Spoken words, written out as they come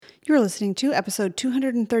You're listening to episode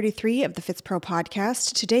 233 of the FitzPro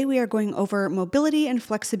podcast. Today we are going over mobility and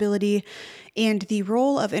flexibility and the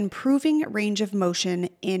role of improving range of motion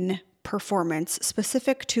in performance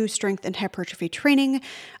specific to strength and hypertrophy training.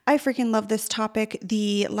 I freaking love this topic.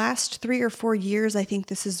 The last 3 or 4 years, I think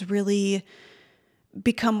this has really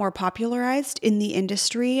become more popularized in the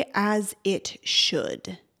industry, as it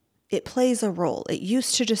should. It plays a role. It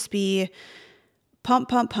used to just be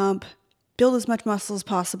pump, build as much muscle as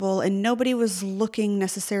possible, and nobody was looking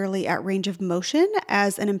necessarily at range of motion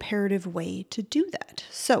as an imperative way to do that.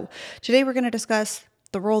 So today we're going to discuss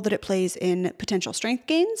the role that it plays in potential strength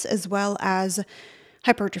gains, as well as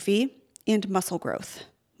hypertrophy and muscle growth,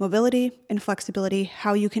 mobility and flexibility,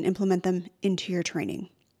 how you can implement them into your training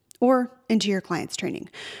or into your client's training.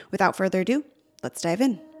 Without further ado, let's dive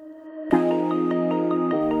in.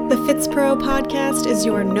 The FitzPro podcast is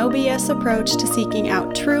your no BS approach to seeking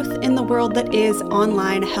out truth in the world that is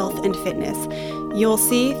online health and fitness. You'll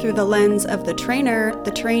see through the lens of the trainer,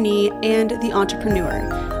 the trainee, and the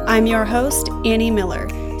entrepreneur. I'm your host, Annie Miller,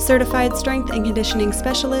 certified strength and conditioning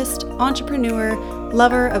specialist, entrepreneur,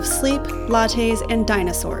 lover of sleep, lattes, and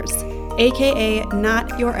dinosaurs, aka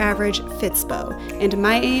not your average Fitspo, and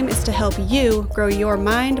my aim is to help you grow your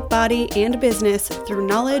mind, body, and business through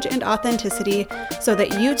knowledge and authenticity so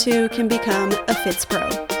that you too can become a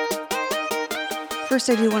FitzPro. First,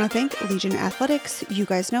 I do want to thank Legion Athletics. You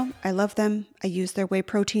guys know I love them. I use their whey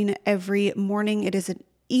protein every morning. It is an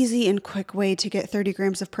easy and quick way to get 30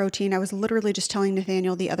 grams of protein. I was literally just telling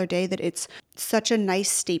Nathaniel the other day that it's such a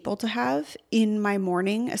nice staple to have in my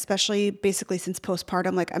morning, especially basically since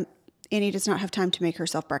postpartum. Annie does not have time to make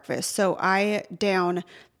herself breakfast. So I down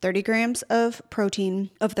 30 grams of protein,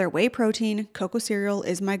 of their whey protein. Cocoa cereal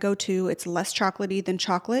is my go-to. It's less chocolatey than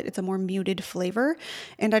chocolate. It's a more muted flavor,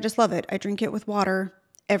 and I just love it. I drink it with water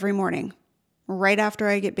every morning, right after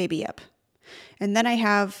I get baby up. And then I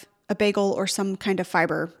have a bagel or some kind of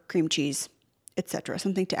fiber, cream cheese, etc.,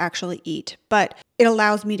 something to actually eat. But it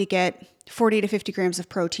allows me to get 40 to 50 grams of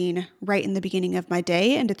protein right in the beginning of my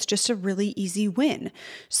day, and it's just a really easy win.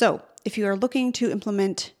 So if you are looking to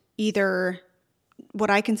implement either what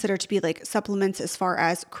I consider to be like supplements as far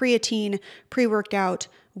as creatine, pre-workout,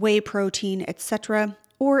 whey protein, etc.,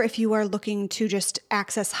 or if you are looking to just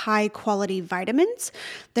access high quality vitamins,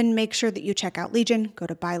 then make sure that you check out Legion. Go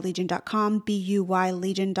to buylegion.com,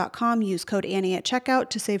 BUYlegion.com. Use code Annie at checkout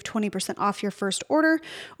to save 20% off your first order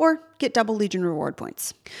or get double Legion reward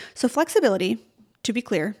points. So flexibility, to be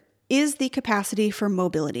clear, is the capacity for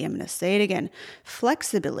mobility. I'm going to say it again.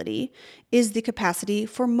 Flexibility is the capacity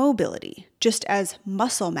for mobility, just as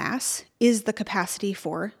muscle mass is the capacity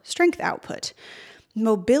for strength output.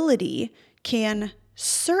 Mobility can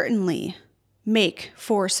certainly make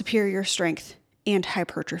for superior strength and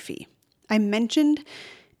hypertrophy. I mentioned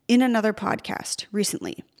in another podcast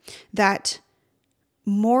recently that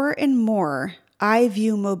more and more I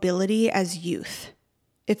view mobility as youth.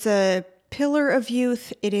 It's a pillar of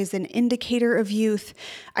youth. It is an indicator of youth.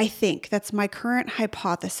 I think that's my current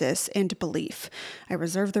hypothesis and belief. I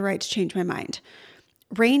reserve the right to change my mind.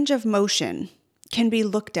 Range of motion can be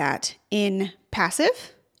looked at in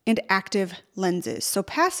passive and active lenses. So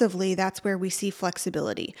passively, that's where we see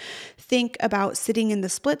flexibility. Think about sitting in the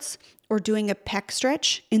splits or doing a pec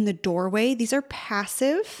stretch in the doorway. These are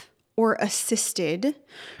passive or assisted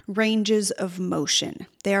ranges of motion.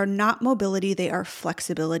 They are not mobility, they are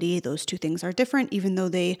flexibility. Those two things are different. Even though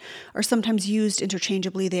they are sometimes used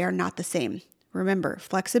interchangeably, they are not the same. Remember,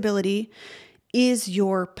 flexibility is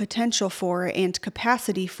your potential for and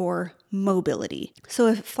capacity for mobility. So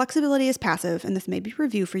if flexibility is passive, and this may be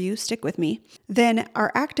review for you, stick with me, then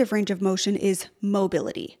our active range of motion is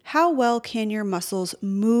mobility. How well can your muscles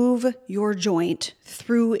move your joint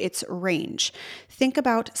through its range? Think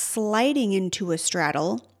about sliding into a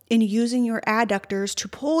straddle and using your adductors to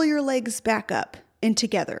pull your legs back up and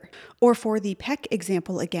together. Or for the pec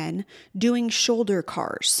example again, doing shoulder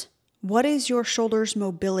cars. What is your shoulder's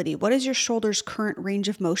mobility? What is your shoulder's current range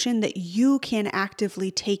of motion that you can actively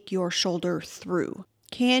take your shoulder through?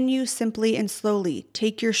 Can you simply and slowly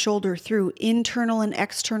take your shoulder through internal and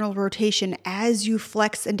external rotation as you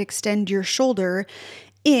flex and extend your shoulder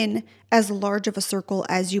in as large of a circle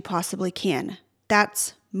as you possibly can?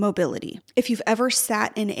 That's mobility. If you've ever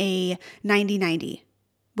sat in a 90-90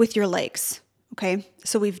 with your legs, okay?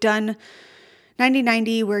 So we've done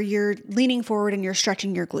 90-90 where you're leaning forward and you're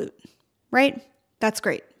stretching your glute, right? That's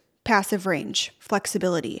great. Passive range,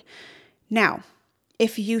 flexibility. Now,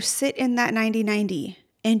 if you sit in that 90-90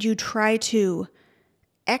 and you try to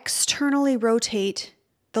externally rotate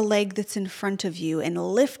the leg that's in front of you and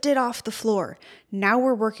lift it off the floor. Now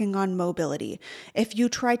we're working on mobility. If you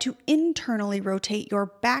try to internally rotate your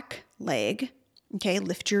back leg, okay,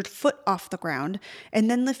 lift your foot off the ground and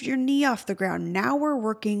then lift your knee off the ground. Now we're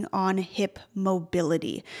working on hip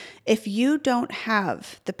mobility. If you don't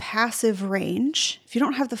have the passive range, if you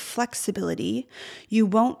don't have the flexibility, you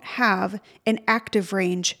won't have an active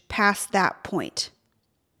range past that point.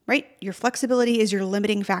 Right? Your flexibility is your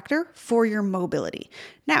limiting factor for your mobility.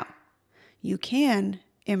 Now, you can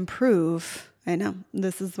improve, I know,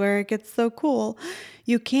 this is where it gets so cool.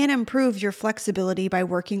 You can improve your flexibility by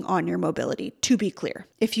working on your mobility, to be clear.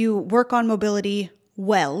 If you work on mobility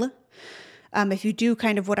well, if you do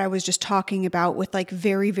kind of what I was just talking about with like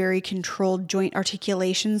very, very controlled joint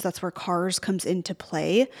articulations, that's where CARS comes into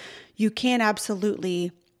play, you can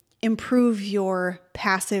absolutely improve your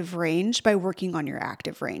passive range by working on your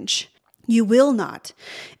active range. You will not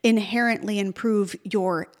inherently improve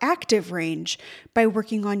your active range by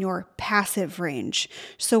working on your passive range.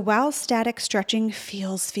 So while static stretching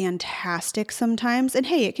feels fantastic sometimes, and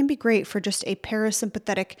hey, it can be great for just a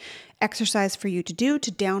parasympathetic exercise for you to do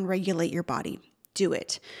to downregulate your body, do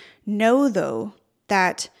it. Know though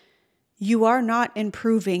that you are not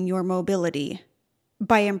improving your mobility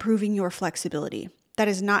by improving your flexibility. That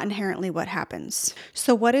is not inherently what happens.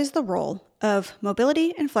 So what is the role of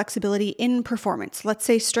mobility and flexibility in performance? Let's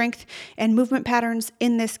say strength and movement patterns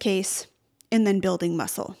in this case, and then building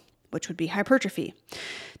muscle, which would be hypertrophy.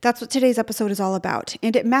 That's what today's episode is all about.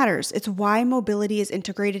 And it matters. It's why mobility is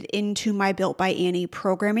integrated into my Built by Annie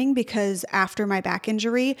programming, because after my back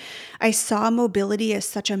injury, I saw mobility as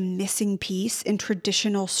such a missing piece in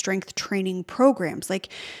traditional strength training programs. Like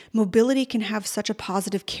mobility can have such a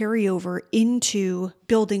positive carryover into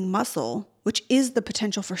building muscle, which is the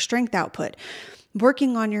potential for strength output.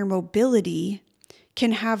 Working on your mobility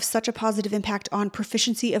can have such a positive impact on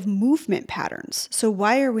proficiency of movement patterns. So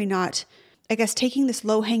why are we not, I guess, taking this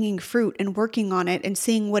low-hanging fruit and working on it and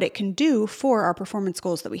seeing what it can do for our performance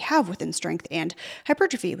goals that we have within strength and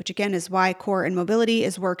hypertrophy, which again is why core and mobility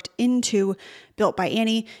is worked into Built by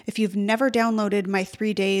Annie. If you've never downloaded my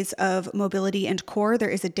 3 days of mobility and core, there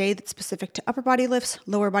is a day that's specific to upper body lifts,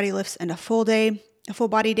 lower body lifts, and a full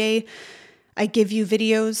body day. I give you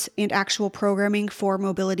videos and actual programming for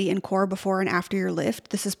mobility and core before and after your lift.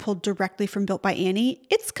 This is pulled directly from Built by Annie.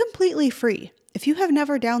 It's completely free. If you have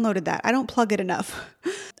never downloaded that, I don't plug it enough.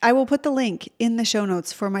 I will put the link in the show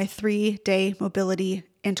notes for my 3-day mobility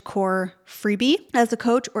and core freebie. As a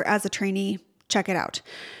coach or as a trainee, check it out.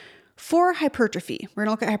 For hypertrophy, we're going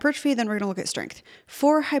to look at hypertrophy, then we're going to look at strength.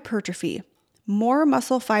 For hypertrophy, more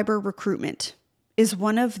muscle fiber recruitment is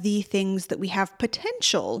one of the things that we have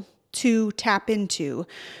potential to tap into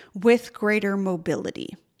with greater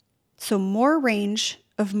mobility. So more range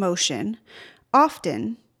of motion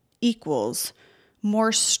often equals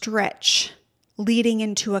more stretch leading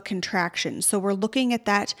into a contraction. So we're looking at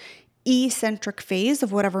that eccentric phase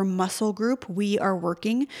of whatever muscle group we are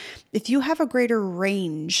working. If you have a greater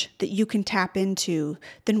range that you can tap into,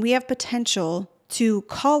 then we have potential to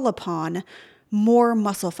call upon more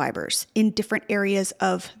muscle fibers in different areas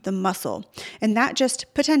of the muscle. And that just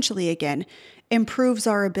potentially, again, improves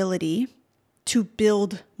our ability to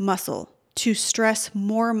build muscle, to stress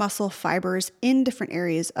more muscle fibers in different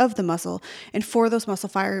areas of the muscle, and for those muscle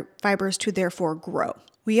fibers to therefore grow.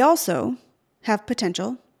 We also have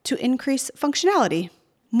potential to increase functionality.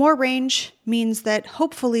 More range means that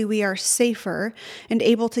hopefully we are safer and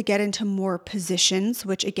able to get into more positions,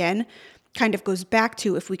 which again, kind of goes back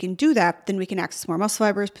to if we can do that, then we can access more muscle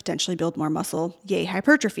fibers, potentially build more muscle, yay,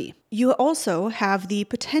 hypertrophy. You also have the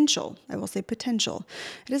potential, I will say potential.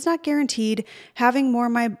 It is not guaranteed. Having more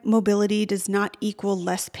mobility does not equal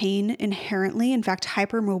less pain inherently. In fact,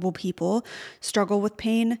 hypermobile people struggle with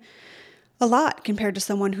pain a lot compared to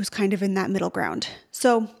someone who's kind of in that middle ground.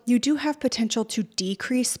 So you do have potential to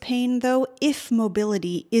decrease pain though, if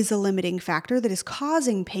mobility is a limiting factor that is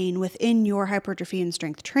causing pain within your hypertrophy and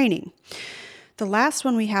strength training. The last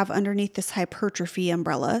one we have underneath this hypertrophy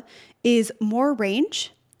umbrella is more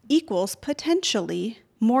range equals potentially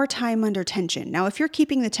more time under tension. Now, if you're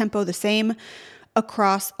keeping the tempo the same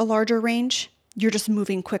across a larger range, you're just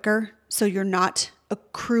moving quicker, so you're not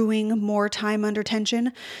accruing more time under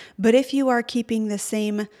tension. But if you are keeping the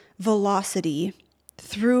same velocity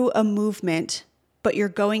through a movement, but you're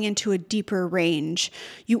going into a deeper range,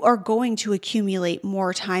 you are going to accumulate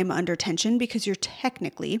more time under tension because you're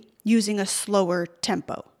technically using a slower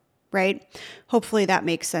tempo, right? Hopefully that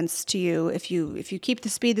makes sense to you. If you keep the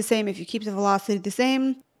speed the same, if you keep the velocity the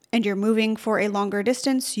same, and you're moving for a longer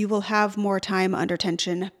distance, you will have more time under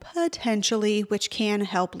tension potentially, which can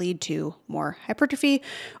help lead to more hypertrophy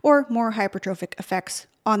or more hypertrophic effects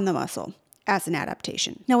on the muscle as an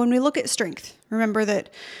adaptation. Now, when we look at strength, remember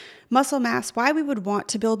that muscle mass, why we would want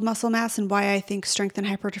to build muscle mass and why I think strength and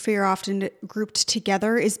hypertrophy are often grouped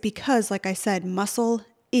together is because, like I said, muscle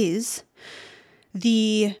is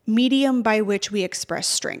the medium by which we express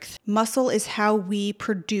strength. Muscle is how we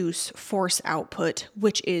produce force output,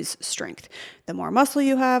 which is strength. The more muscle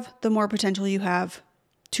you have, the more potential you have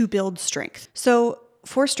to build strength. So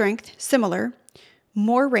for strength, similar,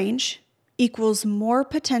 more range equals more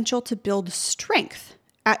potential to build strength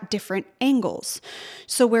at different angles.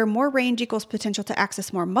 So where more range equals potential to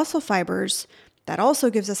access more muscle fibers, that also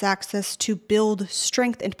gives us access to build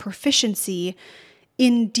strength and proficiency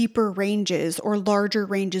in deeper ranges or larger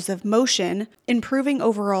ranges of motion, improving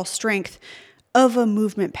overall strength of a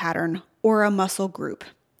movement pattern or a muscle group.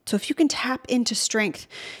 So if you can tap into strength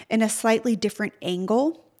in a slightly different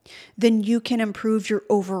angle, then you can improve your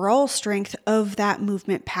overall strength of that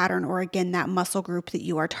movement pattern or, again, that muscle group that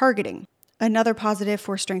you are targeting. Another positive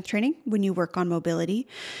for strength training when you work on mobility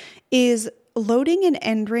is loading an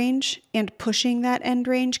end range and pushing that end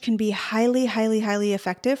range can be highly, highly, highly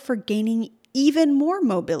effective for gaining even more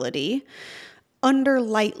mobility under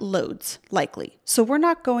light loads, likely. So we're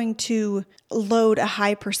not going to load a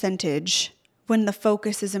high percentage when the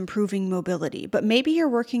focus is improving mobility, but maybe you're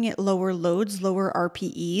working at lower loads, lower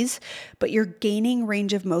RPEs, but you're gaining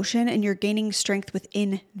range of motion and you're gaining strength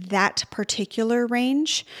within that particular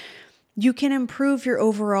range. You can improve your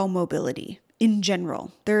overall mobility in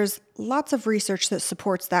general. There's lots of research that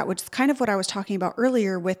supports that, which is kind of what I was talking about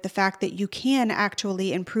earlier with the fact that you can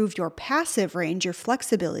actually improve your passive range, your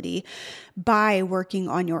flexibility, by working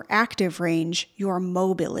on your active range, your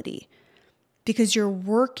mobility, because you're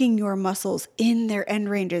working your muscles in their end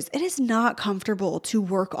ranges. It is not comfortable to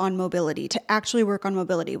work on mobility, to actually work on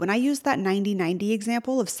mobility. When I use that 90-90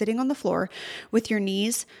 example of sitting on the floor with your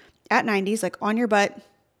knees at 90s, like on your butt,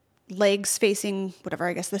 legs facing whatever,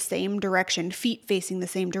 I guess the same direction, feet facing the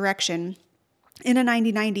same direction in a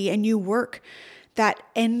 90-90, and you work that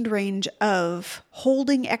end range of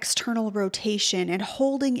holding external rotation and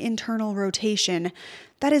holding internal rotation,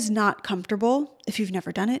 that is not comfortable. If you've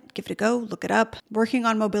never done it, give it a go, look it up. Working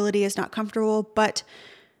on mobility is not comfortable, but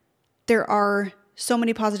there are so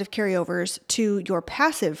many positive carryovers to your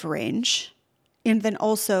passive range. And then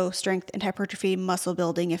also strength and hypertrophy, muscle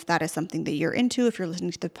building, if that is something that you're into. If you're listening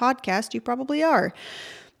to the podcast, you probably are.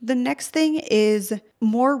 The next thing is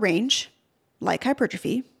more range, like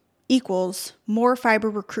hypertrophy, equals more fiber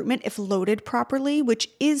recruitment if loaded properly, which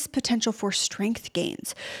is potential for strength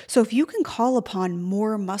gains. So if you can call upon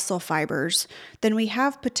more muscle fibers, then we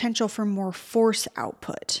have potential for more force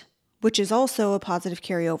output, which is also a positive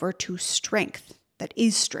carryover to strength. That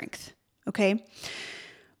is strength, okay?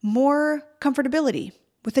 More comfortability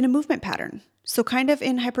within a movement pattern. So kind of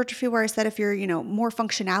in hypertrophy where I said if you're, more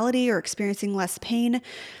functionality or experiencing less pain,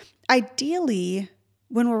 ideally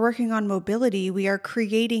when we're working on mobility, we are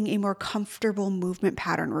creating a more comfortable movement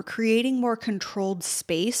pattern. We're creating more controlled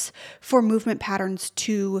space for movement patterns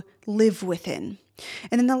to live within.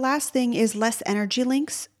 And then the last thing is less energy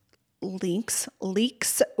leaks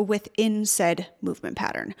within said movement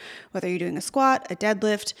pattern. Whether you're doing a squat, a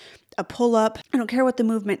deadlift, a pull-up, I don't care what the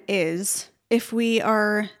movement is. If we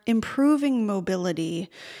are improving mobility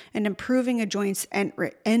and improving a joint's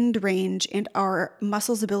end range and our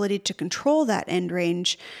muscles' ability to control that end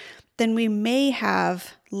range, then we may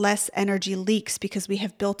have less energy leaks because we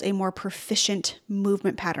have built a more proficient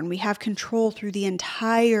movement pattern. We have control through the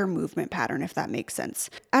entire movement pattern, if that makes sense.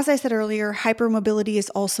 As I said earlier, hypermobility is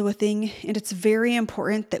also a thing, and it's very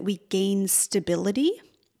important that we gain stability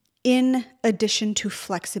in addition to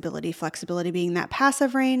flexibility. Flexibility being that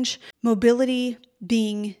passive range, mobility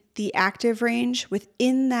being the active range.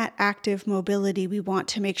 Within that active mobility, we want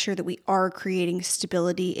to make sure that we are creating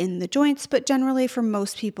stability in the joints, but generally for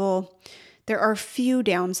most people, there are few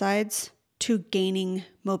downsides to gaining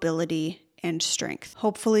mobility and strength.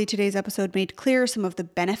 Hopefully today's episode made clear some of the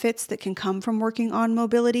benefits that can come from working on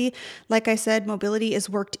mobility. Like I said, mobility is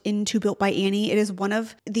worked into Built by Annie. It is one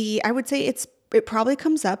of the, I would say it probably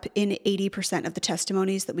comes up in 80% of the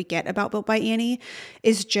testimonies that we get about Built by Annie,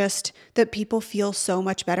 is just that people feel so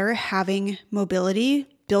much better having mobility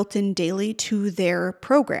built in daily to their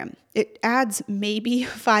program. It adds maybe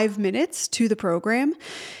 5 minutes to the program,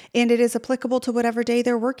 and it is applicable to whatever day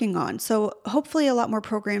they're working on. So hopefully a lot more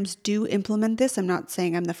programs do implement this. I'm not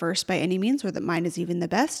saying I'm the first by any means, or that mine is even the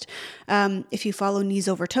best. If you follow Knees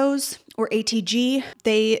Over Toes or ATG,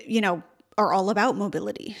 they, are all about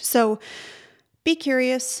mobility. So be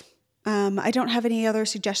curious. I don't have any other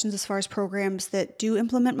suggestions as far as programs that do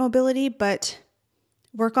implement mobility, but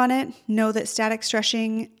work on it. Know that static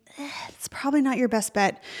stretching, it's probably not your best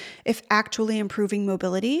bet if actually improving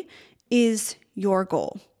mobility is your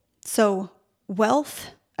goal. So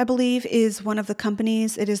Wealth, I believe, is one of the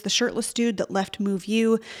companies. It is the shirtless dude that left Move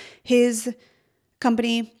You. His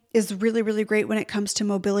company is really, really great when it comes to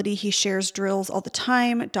mobility. He shares drills all the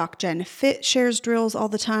time. DocGen Fit shares drills all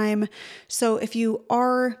the time. So if you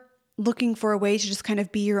are looking for a way to just kind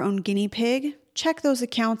of be your own guinea pig, check those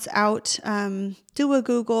accounts out. Do a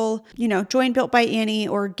Google, join Built by Annie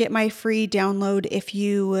or get my free download if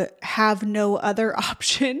you have no other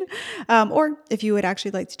option, or if you would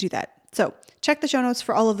actually like to do that. So check the show notes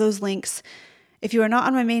for all of those links. If you are not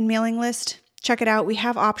on my main mailing list, check it out. We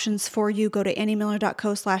have options for you. Go to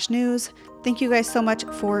anniemiller.co/news. Thank you guys so much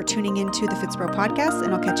for tuning into the Fitsbro podcast,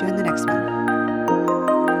 and I'll catch you in the next one.